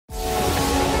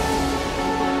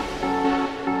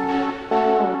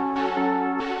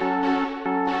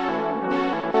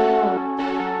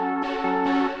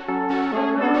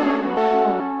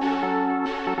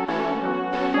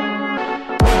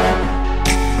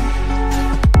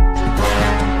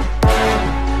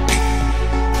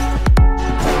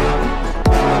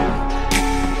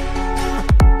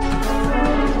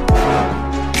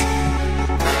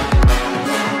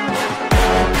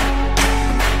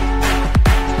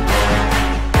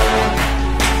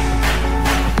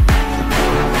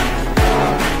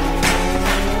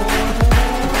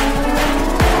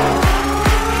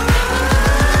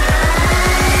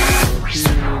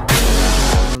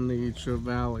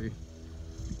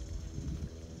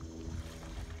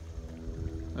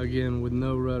Again, with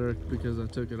no rudder because I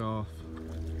took it off.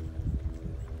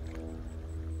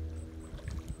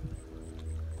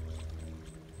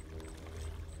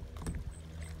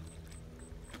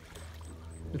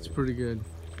 It's pretty good.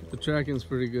 The tracking's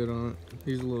pretty good on it.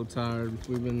 He's a little tired.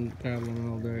 We've been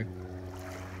paddling all day.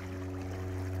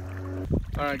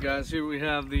 Alright guys, here we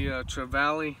have the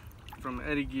Trevally from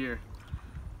Eddy-Gear.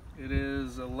 It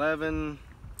is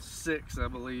 11.6, I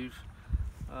believe.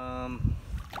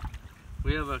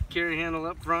 We have a carry handle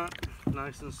up front,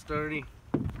 nice and sturdy.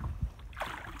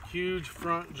 Huge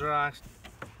front dry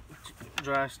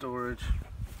storage.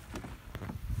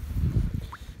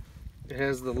 It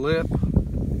has the lip,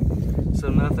 so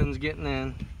nothing's getting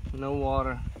in. No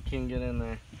water can get in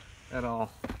there at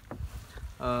all.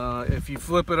 If you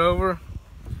flip it over,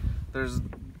 there's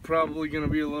probably going to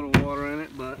be a little water in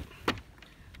it, but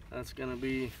that's going to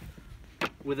be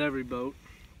with every boat.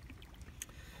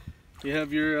 You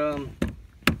have your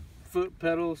foot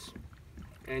pedals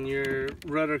and your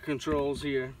rudder controls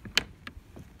here.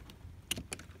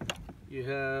 You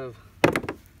have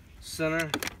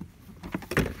center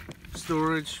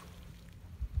storage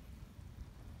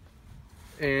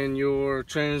and your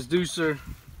transducer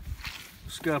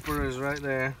scupper is right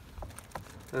there.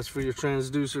 That's for your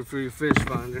transducer for your fish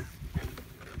finder.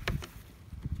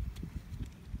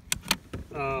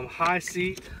 High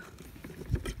seat.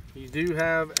 You do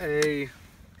have a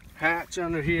hatch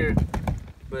under here,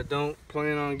 but don't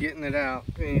plan on getting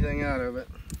anything out of it,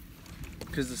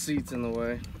 because the seat's in the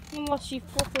way. Unless you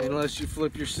flip it. Unless you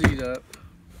flip your seat up.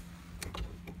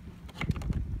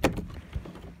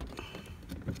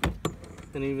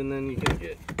 And even then you can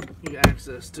get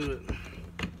access to it.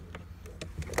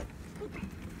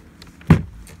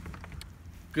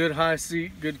 Good high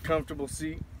seat, good comfortable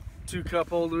seat. 2 cup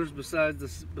holders beside the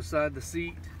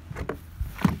seat.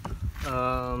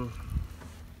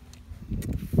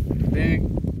 Big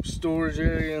storage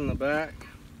area in the back.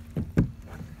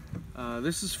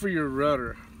 This is for your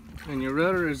rudder, and your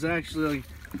rudder is actually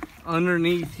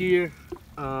underneath here.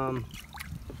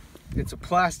 It's a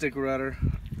plastic rudder.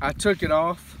 I took it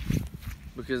off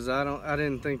because I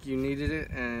didn't think you needed it,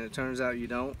 and it turns out you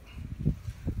don't.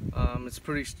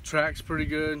 Tracks pretty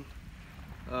good,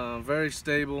 very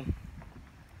stable.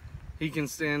 He can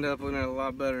stand up on it a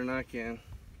lot better than I can,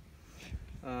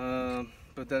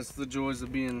 but that's the joys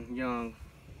of being young.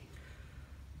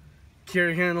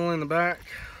 Carry handle in the back.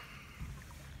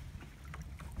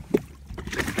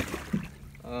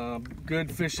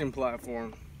 Good fishing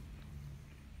platform.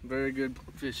 Very good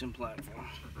fishing platform.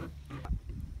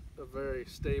 A very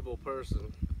stable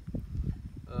person.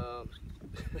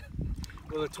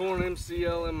 With a torn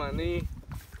MCL in my knee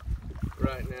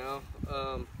right now,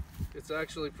 it's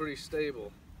actually pretty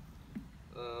stable.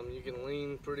 You can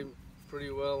lean pretty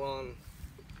well on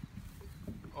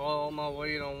all my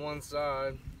weight on one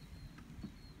side,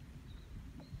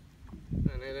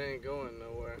 and it ain't going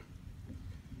nowhere.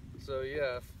 So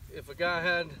yeah, if a guy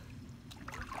had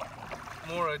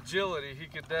more agility, he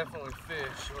could definitely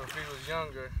fish, or if he was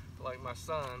younger, like my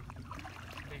son,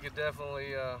 he could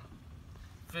definitely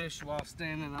fish while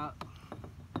standing up.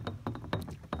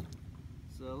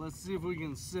 So let's see if we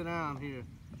can sit down here.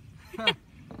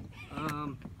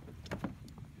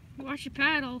 Watch your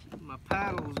paddle. My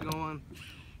paddle's going.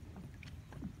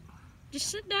 Just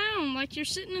sit down like you're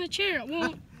sitting in a chair. It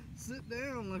won't. Sit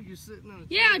down like you're sitting in a chair.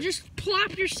 Yeah, just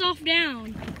plop yourself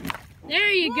down.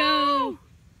 There you go.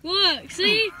 Look,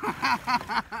 see?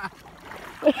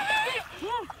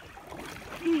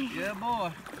 Yeah, boy.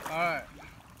 All right,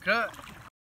 cut.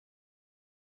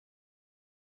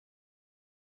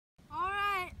 All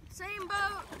right, same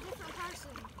boat, different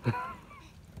person.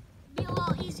 Be a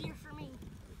little easier for me.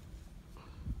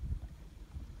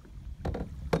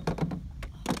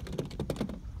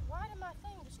 Why did my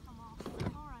thing just come off?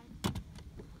 All right.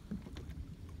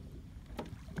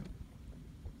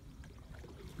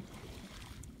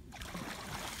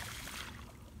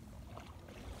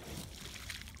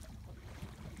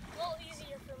 A little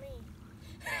easier for me.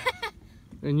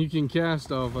 And you can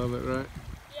cast off of it, right?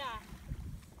 Yeah.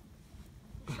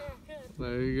 Sure could.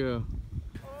 There you go.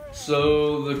 Right.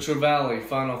 So the Trevally,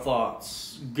 final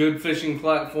thoughts. Good fishing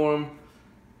platform,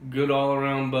 good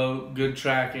all-around boat, good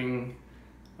tracking,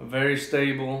 very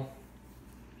stable.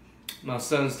 My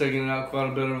son's taken it out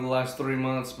quite a bit over the last 3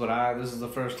 months, but this is the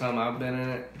first time I've been in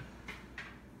it.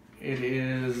 It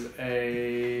is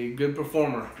a good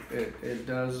performer. It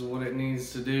does what it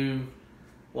needs to do.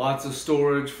 Lots of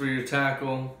storage for your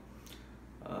tackle.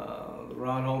 The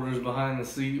rod holders behind the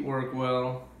seat work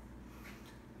well.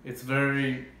 It's a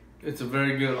very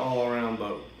good all-around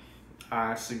boat.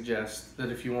 I suggest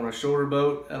that if you want a shorter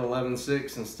boat at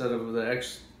 11.6 instead of the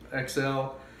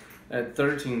XL at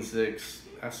 13.6,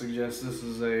 I suggest this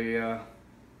is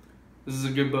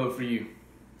a good boat for you.